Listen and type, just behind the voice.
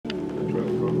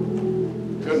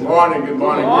Good morning, good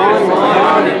morning. Good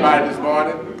morning, everybody this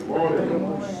morning. Good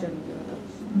morning.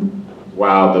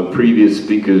 Wow, the previous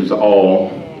speakers,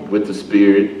 all with the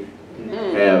Spirit,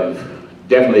 have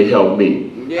definitely helped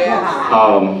me.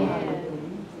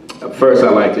 First,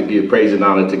 I'd like to give praise and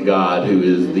honor to God, who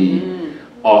is the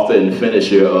author and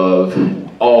finisher of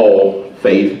all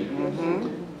faith.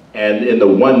 And in the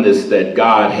oneness that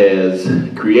God has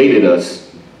created us,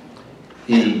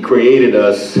 He created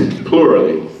us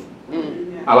plurally.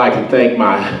 I'd like to thank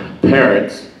my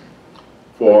parents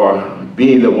for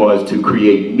being the ones to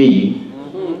create me.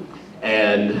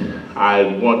 And I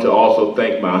want to also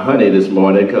thank my honey this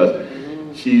morning because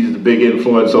she's the big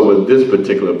influence over this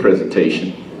particular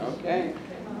presentation. Okay.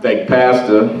 Thank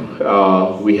Pastor.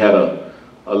 We had a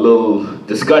little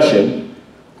discussion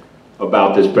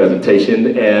about this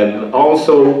presentation, and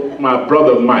also my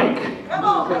brother Mike.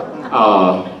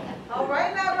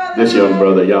 This young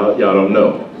brother, y'all don't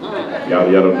know. Y'all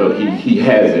don't know. He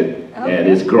has it, and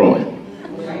it's growing.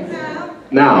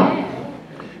 Now,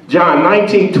 John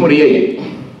 19:28.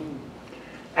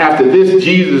 After this,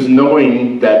 Jesus,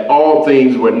 knowing that all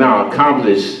things were now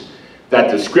accomplished,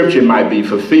 that the scripture might be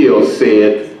fulfilled,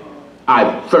 said,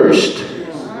 I thirst.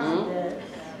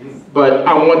 But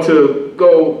I want to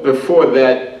go before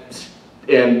that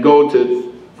and go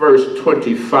to verse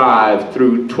 25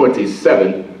 through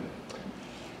 27.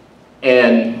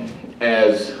 And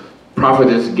as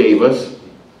prophetess gave us,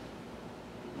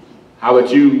 how would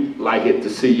you like it to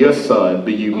see your son,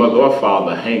 be you mother or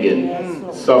father, hanging,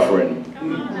 suffering?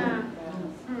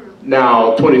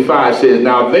 Now, 25 says,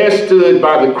 now there stood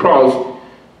by the cross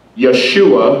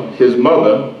Yeshua, his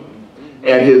mother,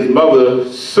 and his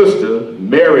mother's sister,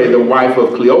 Mary, the wife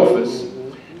of Cleophas,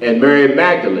 and Mary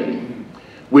Magdalene.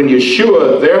 When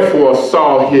Yeshua therefore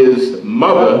saw his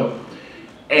mother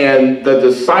and the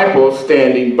disciple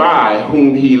standing by,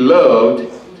 whom he loved,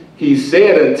 he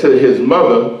said unto his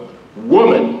mother,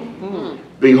 Woman,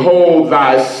 behold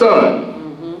thy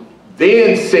son.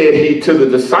 Then said he to the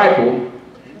disciple,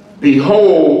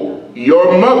 Behold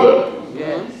your mother.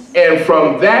 And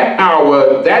from that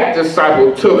hour, that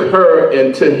disciple took her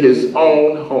into his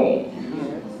own home.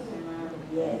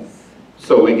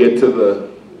 So we get to the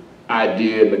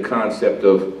idea and the concept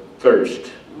of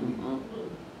thirst.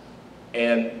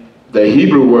 And the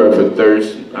Hebrew word for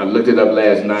thirst, I looked it up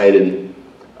last night and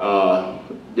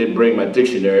didn't bring my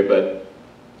dictionary, but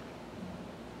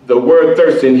the word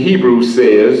thirst in Hebrew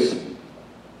says,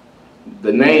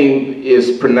 the name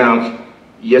is pronounced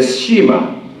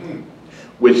Yeshima,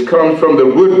 which comes from the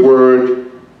root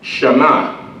word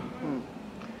shama,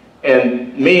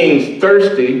 and means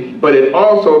thirsty, but it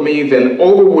also means an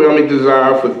overwhelming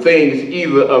desire for things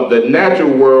either of the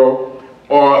natural world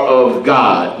or of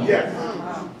God. Yes.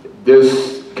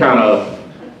 This kind of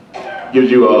gives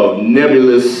you a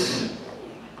nebulous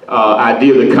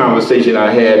idea of the conversation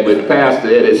I had with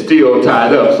Pastor, and it's still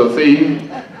tied up. So see,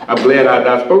 I'm glad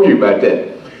I spoke to you about that.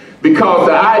 Because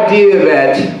the idea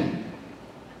that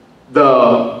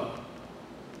the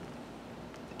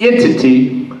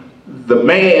entity, the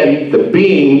man, the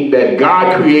being that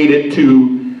God created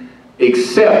to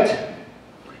accept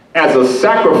as a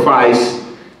sacrifice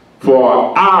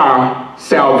for our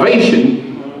salvation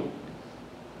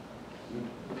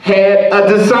had a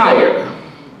desire.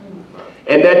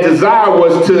 And that desire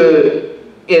was to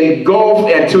engulf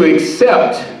and to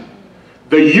accept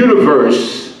the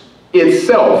universe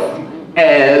itself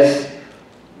as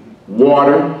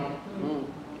water.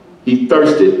 He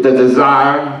thirsted, the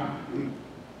desire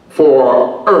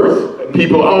for earth,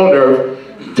 people on earth,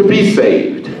 to be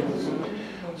saved.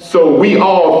 So we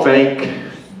all thank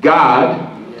God,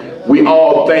 we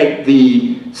all thank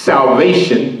the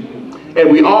salvation, and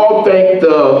we all thank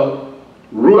the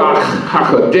Ruach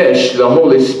HaKodesh, the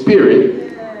Holy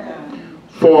Spirit,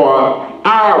 for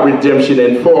our redemption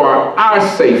and for our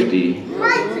safety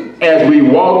as we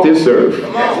walk this earth,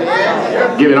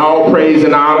 giving all praise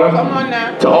and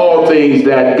honor to all things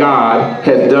that God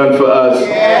has done for us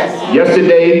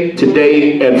yesterday,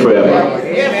 today, and forever.